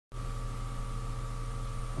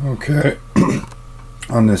Okay,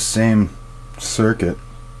 on this same circuit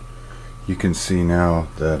you can see now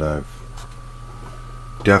that I've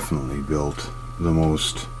definitely built the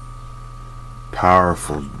most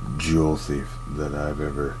powerful Joule thief that I've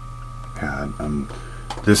ever had.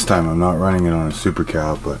 This time I'm not running it on a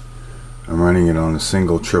supercap, but I'm running it on a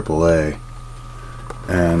single AAA,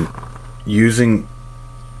 and using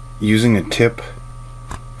a tip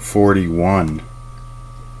 41,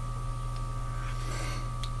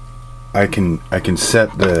 I can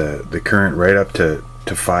set the current right up to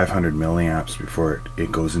 500 milliamps before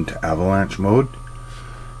it goes into avalanche mode,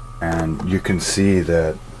 and you can see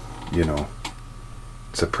that, you know,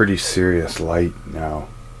 it's a pretty serious light now,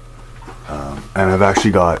 and I've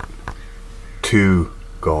actually got two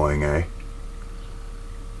going,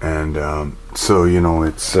 and so, you know,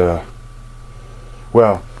 it's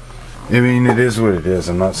well, I mean, it is what it is.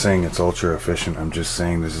 I'm not saying it's ultra efficient. I'm just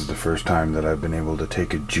saying this is the first time that I've been able to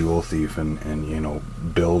take a Joule thief and you know,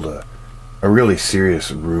 build a really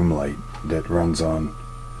serious room light that runs on,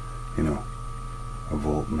 you know, 1.5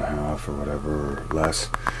 volts or whatever, or less,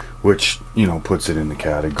 which, you know, puts it in the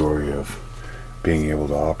category of being able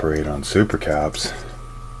to operate on supercaps.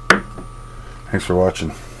 Thanks for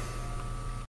watching.